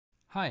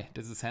Hi,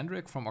 this is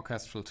Hendrik from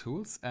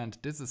OrchestralTools, and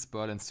this is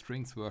Berlin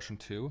Strings version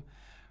 2.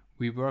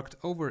 We worked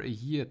over a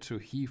year to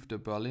heave the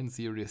Berlin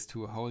series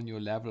to a whole new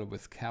level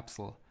with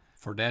Capsule.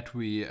 For that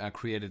we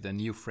created a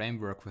new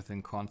framework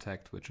within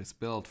Contact, which is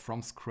built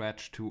from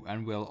scratch to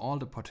unveil all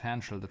the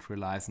potential that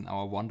relies on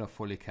our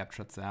wonderfully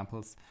captured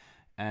samples,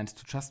 and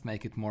to just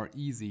make it more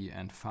easy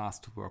and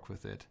fast to work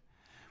with it.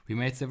 We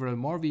made several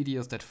more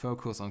videos that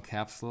focus on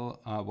Capsule,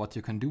 what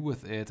you can do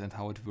with it and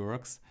how it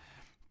works.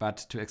 But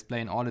to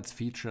explain all its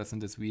features in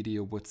this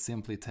video would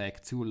simply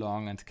take too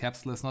long, and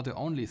Capsule is not the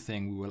only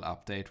thing we will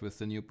update with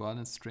the new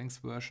Berlin Strings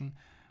version.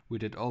 We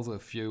did also a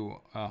few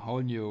whole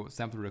new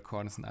sample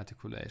recordings and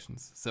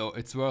articulations. So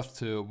it's worth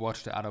to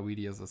watch the other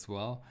videos as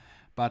well.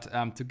 But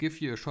to give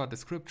you a short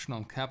description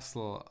on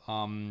Capsule,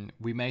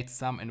 we made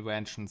some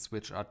inventions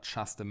which are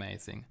just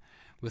amazing.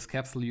 With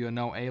Capsule you are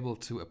now able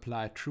to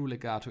apply true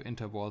legato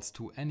intervals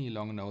to any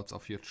long notes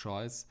of your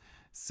choice.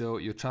 So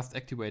you just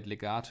activate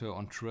legato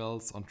on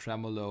trills, on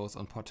tremolos,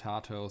 on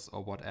portatos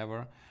or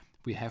whatever.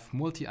 We have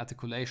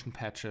multi-articulation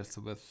patches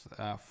with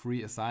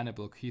free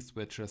assignable key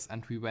switches,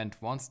 and we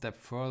went one step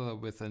further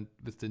with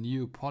the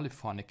new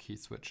polyphonic key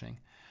switching.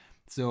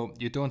 So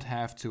you don't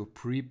have to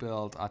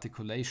pre-build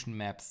articulation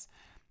maps.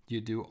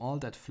 You do all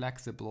that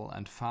flexible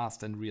and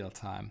fast in real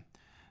time.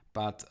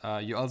 But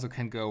you also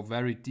can go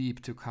very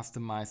deep to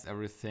customize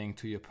everything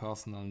to your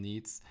personal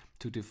needs,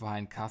 to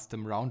define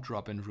custom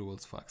round-robin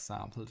rules, for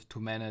example, to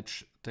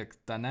manage the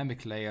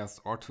dynamic layers,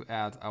 or to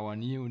add our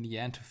new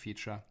Niente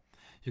feature.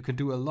 You can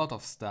do a lot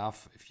of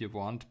stuff if you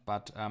want,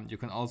 but you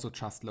can also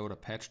just load a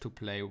patch to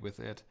play with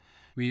it.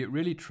 We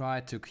really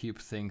tried to keep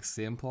things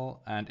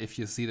simple, and if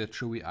you see the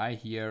chewy eye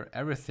here,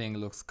 everything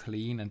looks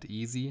clean and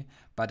easy,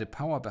 but the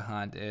power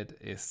behind it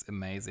is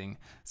amazing.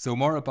 So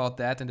more about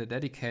that in the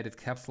dedicated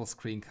Capsule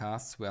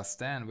screencasts, where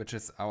Stan, which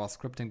is our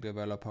scripting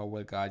developer,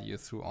 will guide you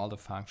through all the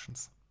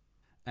functions.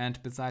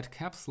 And beside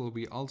Capsule,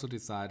 we also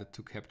decided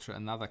to capture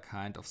another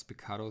kind of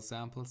spiccato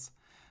samples,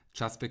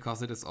 just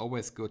because it is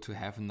always good to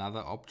have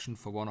another option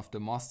for one of the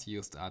most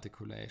used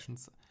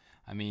articulations.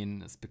 I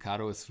mean,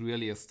 spiccato is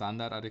really a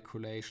standard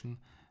articulation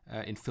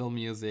in film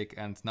music,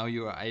 and now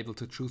you are able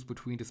to choose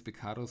between the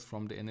spiccatos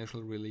from the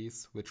initial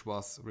release, which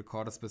was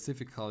recorded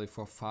specifically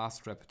for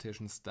fast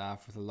repetition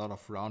stuff with a lot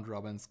of round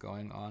robins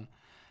going on.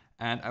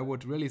 And I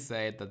would really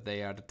say that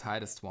they are the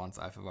tightest ones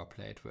I've ever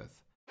played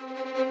with.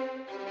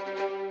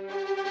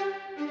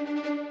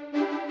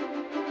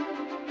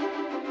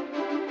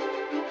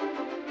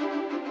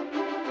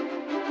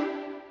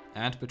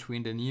 And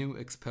between the new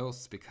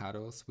exposed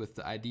spiccatos, with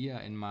the idea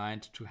in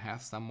mind to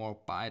have some more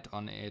bite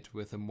on it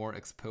with a more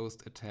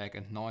exposed attack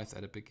and noise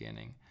at the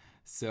beginning.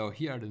 So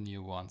here are the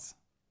new ones.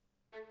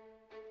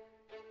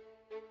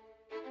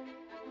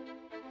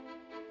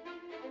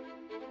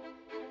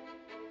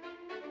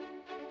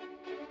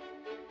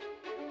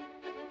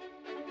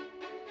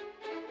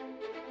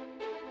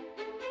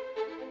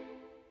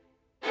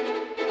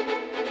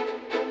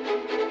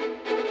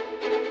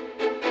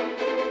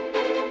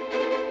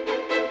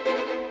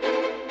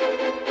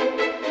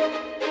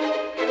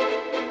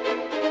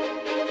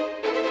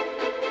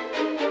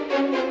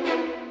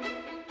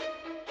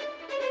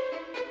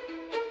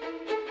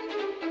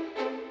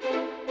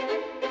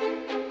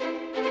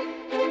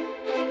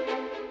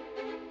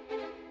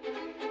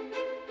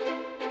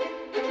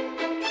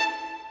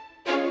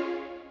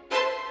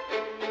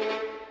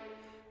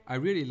 I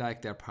really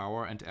like their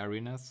power and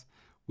airiness.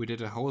 We did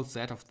a whole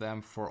set of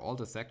them for all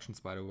the sections,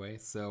 by the way,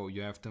 so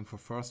you have them for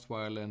first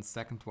violins,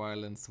 second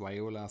violins,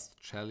 violas,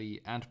 cello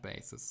and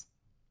basses.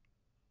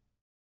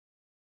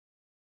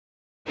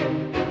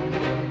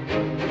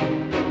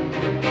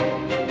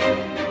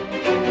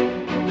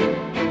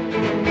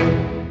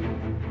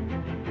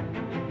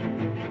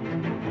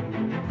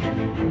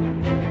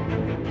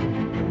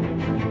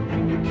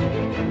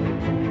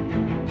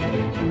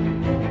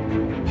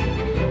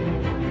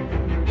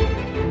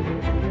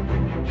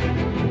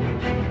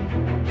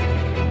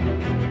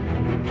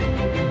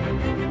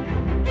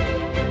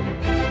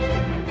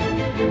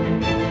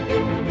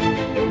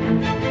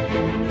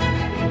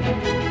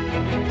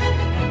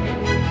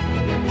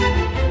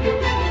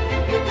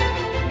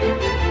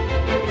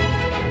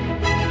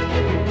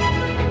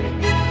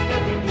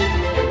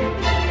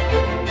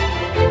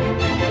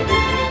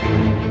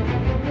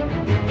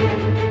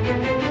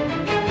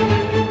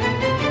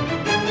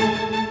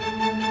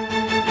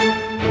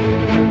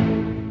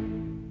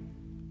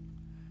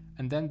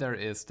 And then there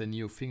is the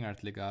new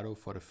fingered legato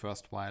for the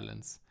first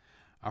violins.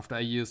 After I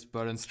used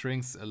Berlin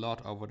Strings a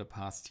lot over the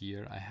past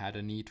year, I had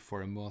a need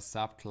for a more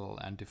subtle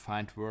and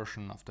defined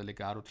version of the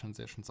legato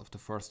transitions of the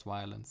first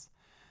violins.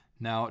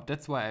 Now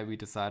that's why we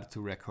decided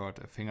to record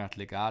a fingered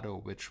legato,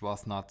 which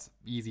was not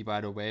easy, by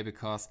the way,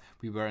 because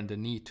we were in the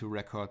need to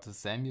record the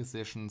same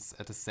musicians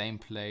at the same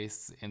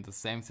place, in the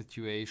same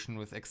situation,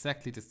 with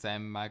exactly the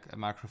same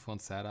microphone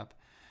setup.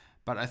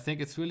 But I think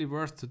it's really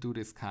worth to do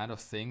these kind of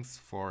things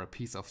for a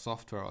piece of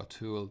software or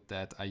tool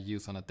that I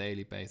use on a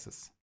daily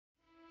basis.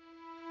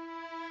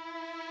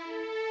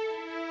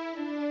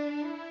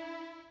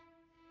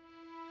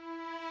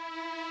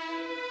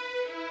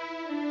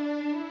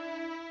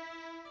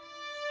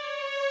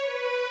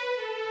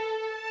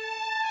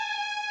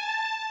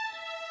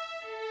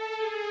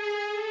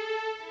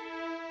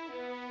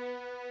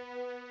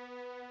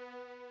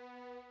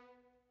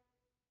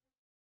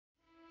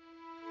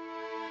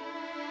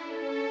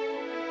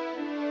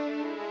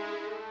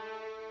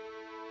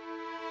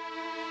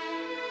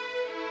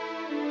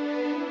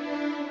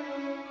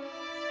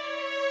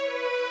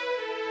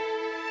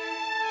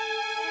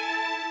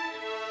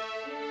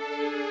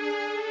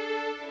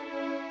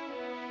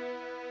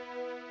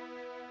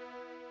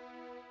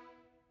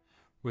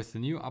 With the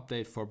new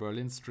update for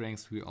Berlin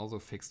strings, we also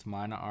fixed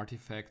minor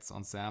artifacts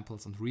on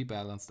samples and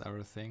rebalanced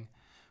everything.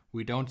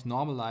 We don't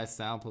normalize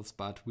samples,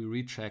 but we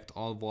rechecked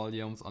all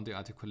volumes on the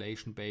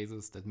articulation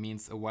basis. That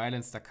means a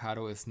violin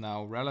staccato is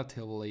now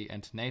relatively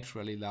and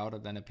naturally louder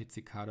than a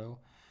pizzicato,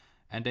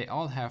 and they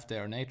all have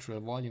their natural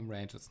volume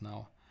ranges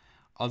now.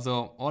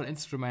 Also, all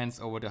instruments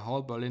over the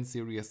whole Berlin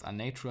series are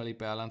naturally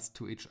balanced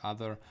to each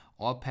other.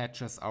 All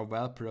patches are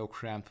well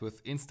programmed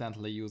with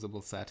instantly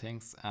usable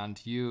settings,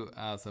 and you,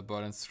 as a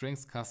Berlin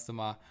Strings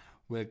customer,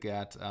 will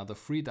get the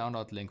free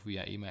download link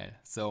via email.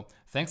 So,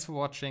 thanks for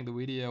watching the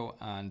video,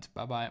 and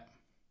bye bye.